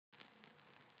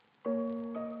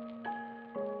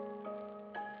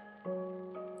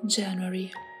January,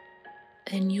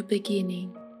 a new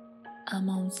beginning, a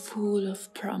month full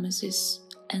of promises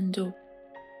and hope,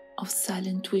 of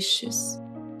silent wishes,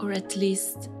 or at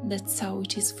least that's how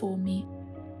it is for me.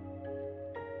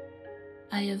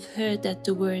 I have heard that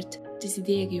the word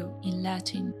desiderio in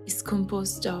Latin is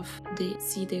composed of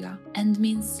desidera and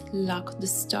means luck the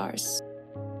stars.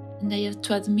 And I have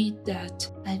to admit that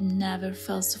I've never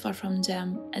felt so far from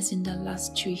them as in the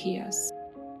last 2 years.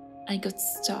 I got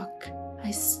stuck. I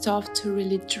stopped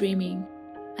really dreaming.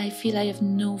 I feel I have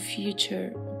no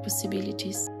future or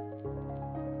possibilities.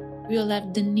 We all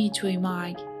have the need to aim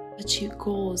high, achieve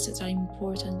goals that are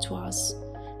important to us,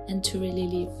 and to really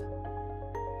live.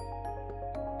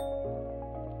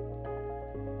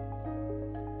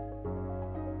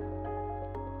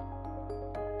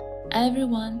 Hi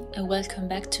everyone, and welcome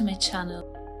back to my channel.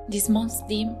 This month's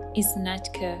theme is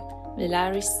Nightcare,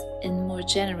 Velaris, and more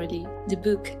generally, the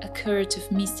book A Court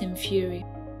of Mist and Fury.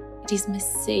 It is my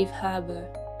safe harbor.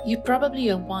 You probably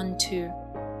are one too.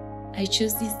 I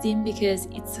chose this theme because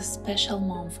it's a special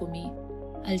month for me.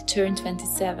 I'll turn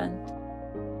 27.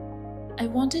 I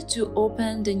wanted to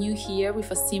open the new year with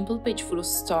a simple page full of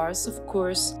stars, of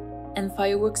course, and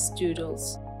fireworks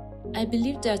doodles. I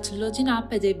believe that loading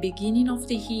up at the beginning of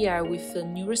the year with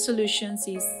new resolutions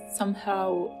is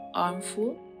somehow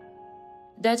harmful.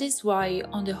 That is why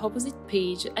on the opposite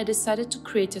page I decided to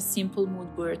create a simple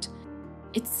mood board.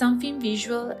 It's something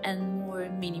visual and more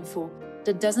meaningful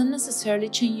that doesn't necessarily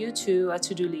chain you to a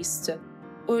to-do list.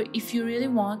 Or if you really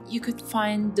want, you could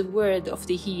find the word of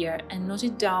the year and note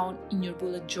it down in your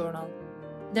bullet journal.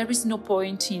 There is no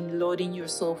point in loading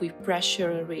yourself with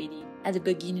pressure already at the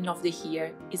beginning of the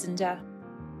year, isn't there?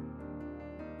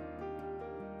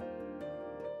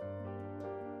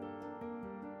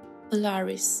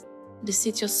 Polaris, the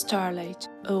city of starlight,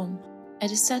 home. I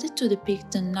decided to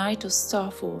depict the night of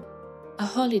starfall, a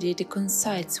holiday that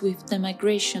coincides with the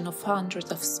migration of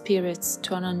hundreds of spirits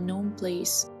to an unknown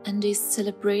place and is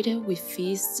celebrated with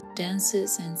feasts,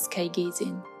 dances, and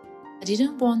sky-gazing. I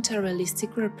didn't want a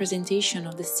realistic representation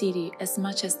of the city as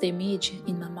much as the image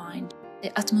in my mind,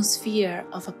 the atmosphere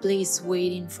of a place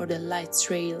waiting for the light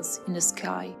trails in the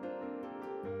sky.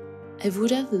 I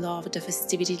would have loved a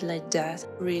festivity like that,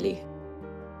 really.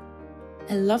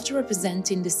 I loved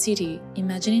representing the city,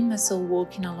 imagining myself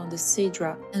walking along the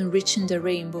Cedra and reaching the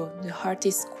rainbow, the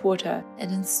artist's quarter,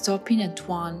 and then stopping at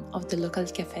one of the local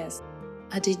cafes.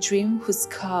 A daydream whose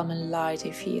calm and light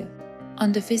I feel.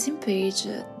 On the facing page,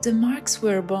 the marks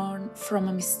were born from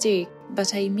a mistake,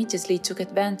 but I immediately took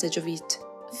advantage of it,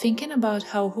 thinking about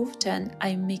how often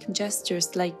I make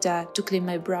gestures like that to clean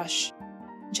my brush.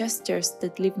 Gestures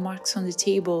that leave marks on the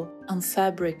table, on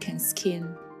fabric and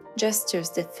skin. Gestures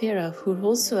that Farah would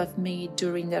also have made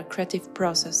during their creative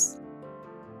process.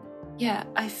 Yeah,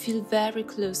 I feel very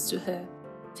close to her.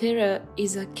 Farah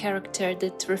is a character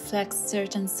that reflects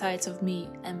certain sides of me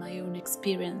and my own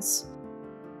experience.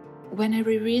 When I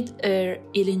reread her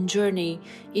healing journey,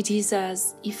 it is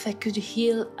as if I could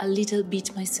heal a little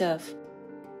bit myself.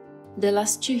 The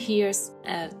last 2 years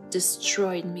have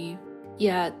destroyed me.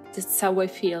 Yeah, that's how I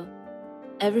feel.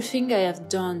 Everything I have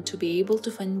done to be able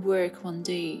to find work one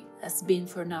day has been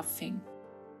for nothing.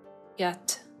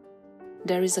 Yet,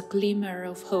 there is a glimmer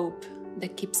of hope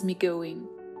that keeps me going.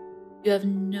 You have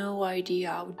no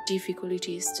idea how difficult it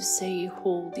is to say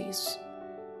all this.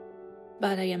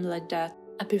 But I am like that.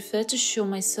 I prefer to show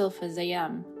myself as I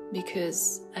am,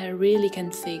 because I really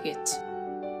can't fake it.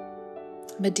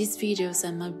 But these videos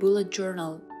and my bullet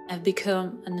journal have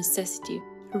become a necessity.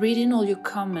 Reading all your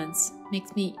comments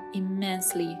makes me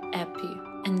immensely happy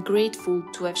and grateful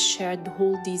to have shared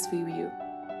all this with you.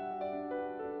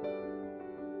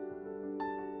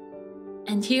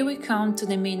 And here we come to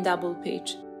the main double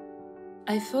page.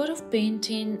 I thought of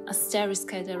painting a starry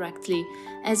sky directly,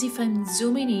 as if I'm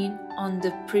zooming in on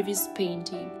the previous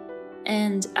painting,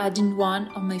 and adding one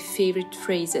of my favorite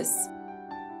phrases.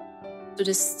 To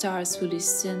the stars who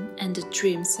listen and the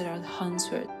dreams that are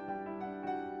answered.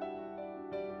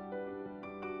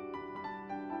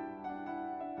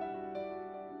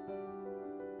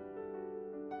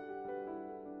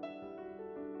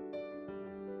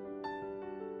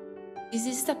 This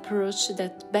is the approach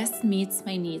that best meets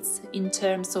my needs in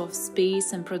terms of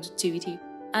space and productivity.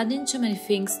 Adding too many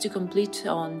things to complete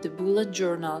on the bullet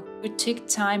journal would take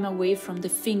time away from the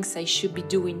things I should be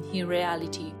doing in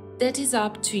reality. That is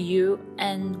up to you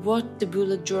and what the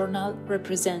bullet journal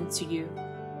represents to you.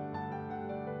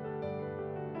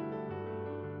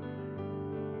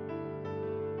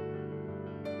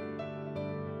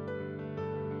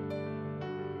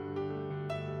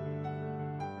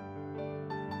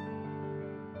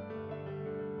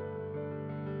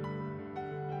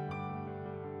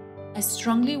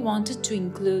 strongly wanted to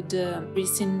include the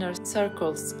Inner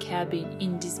Circle's cabin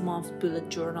in this month's bullet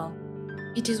journal.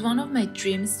 It is one of my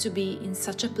dreams to be in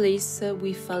such a place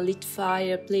with a lit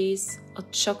fireplace,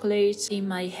 hot chocolate in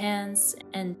my hands,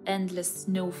 and endless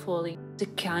snow falling, the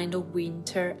kind of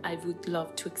winter I would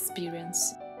love to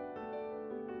experience.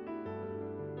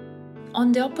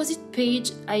 On the opposite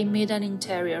page, I made an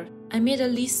interior. I made a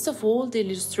list of all the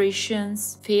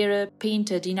illustrations Farah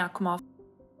painted in Akmaf.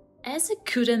 As I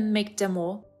couldn't make them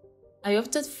all, I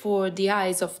opted for the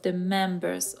eyes of the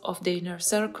members of the inner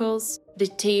circles, the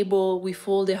table with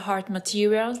all the art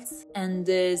materials, and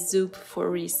the soup for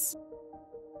Reese.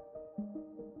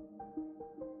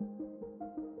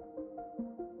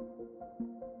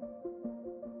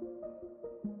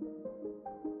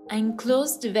 I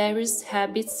enclosed the various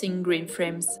habits in green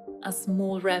frames, a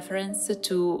small reference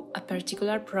to a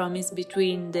particular promise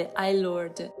between the High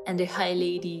Lord and the High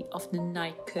Lady of the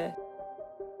Night Court.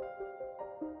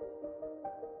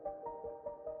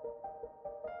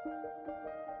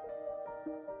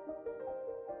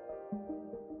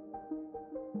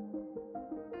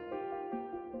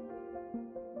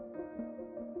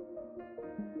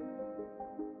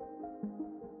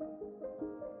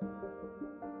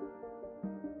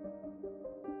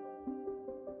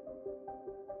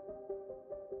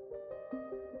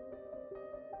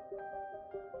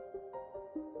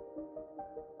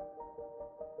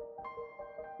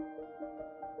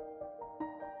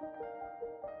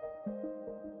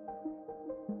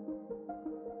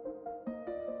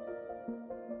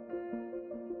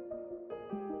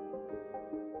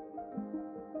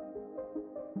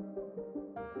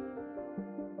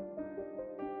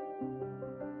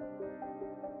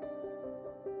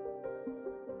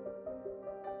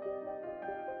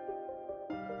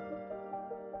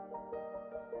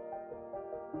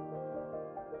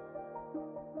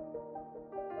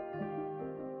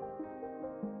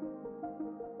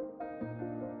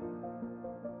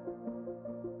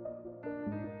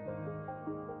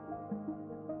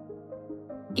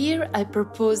 Here I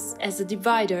propose as a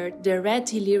divider the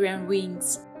red Illyrian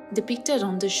wings, depicted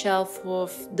on the shelf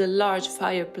of the large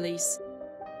fireplace.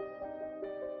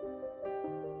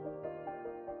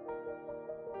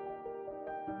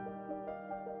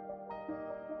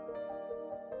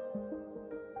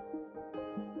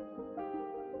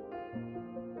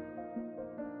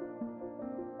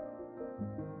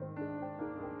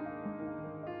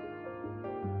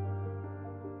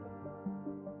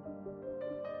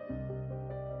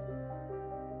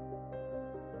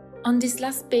 On this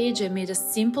last page I made a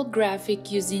simple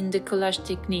graphic using the collage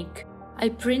technique. I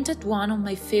printed one of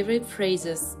my favorite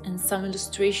phrases and some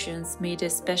illustrations made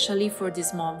especially for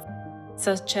this month,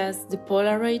 such as the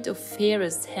Polaroid of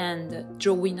Farah's hand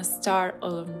drawing a star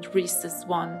on Reese's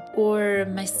one, or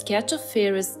my sketch of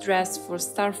Farah's dress for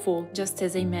Starfall just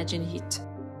as I imagined it.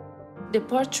 The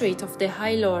portrait of the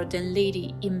High Lord and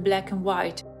Lady in black and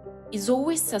white is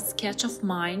always a sketch of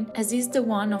mine, as is the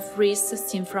one of Reese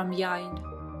seen from behind.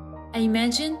 I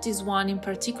imagined this one in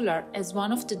particular as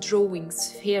one of the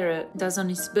drawings Farah does on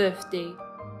his birthday.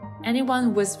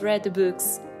 Anyone who has read the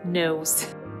books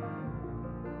knows.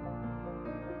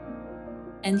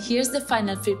 And here's the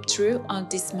final flip through on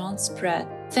this month's spread.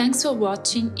 Thanks for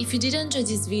watching. If you did enjoy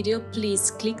this video, please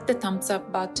click the thumbs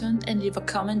up button and leave a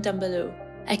comment down below.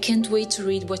 I can't wait to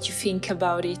read what you think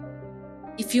about it.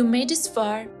 If you made this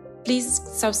far, please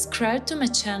subscribe to my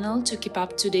channel to keep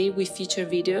up to date with future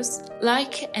videos,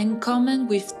 like and comment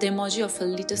with the emoji of a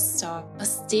little star. But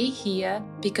stay here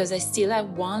because I still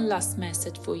have one last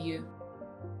message for you.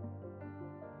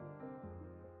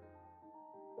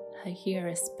 A year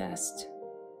has passed,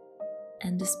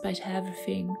 and despite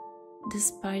everything,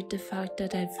 despite the fact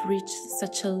that I've reached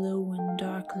such a low and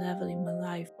dark level in my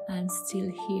life, I'm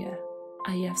still here.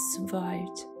 I have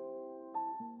survived.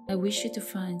 I wish you to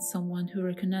find someone who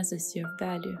recognizes your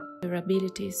value, your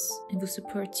abilities, and will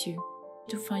support you,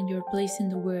 to find your place in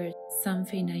the world,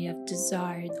 something I have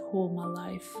desired all my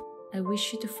life. I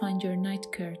wish you to find your night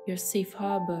court, your safe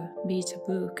harbor, be it a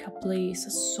book, a place,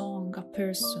 a song, a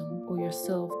person, or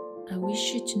yourself. I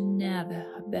wish you to never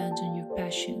abandon your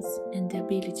passions and the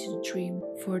ability to dream,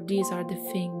 for these are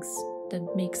the things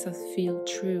that makes us feel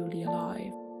truly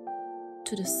alive.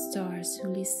 To the stars who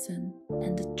listen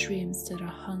and the dreams that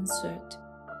are answered,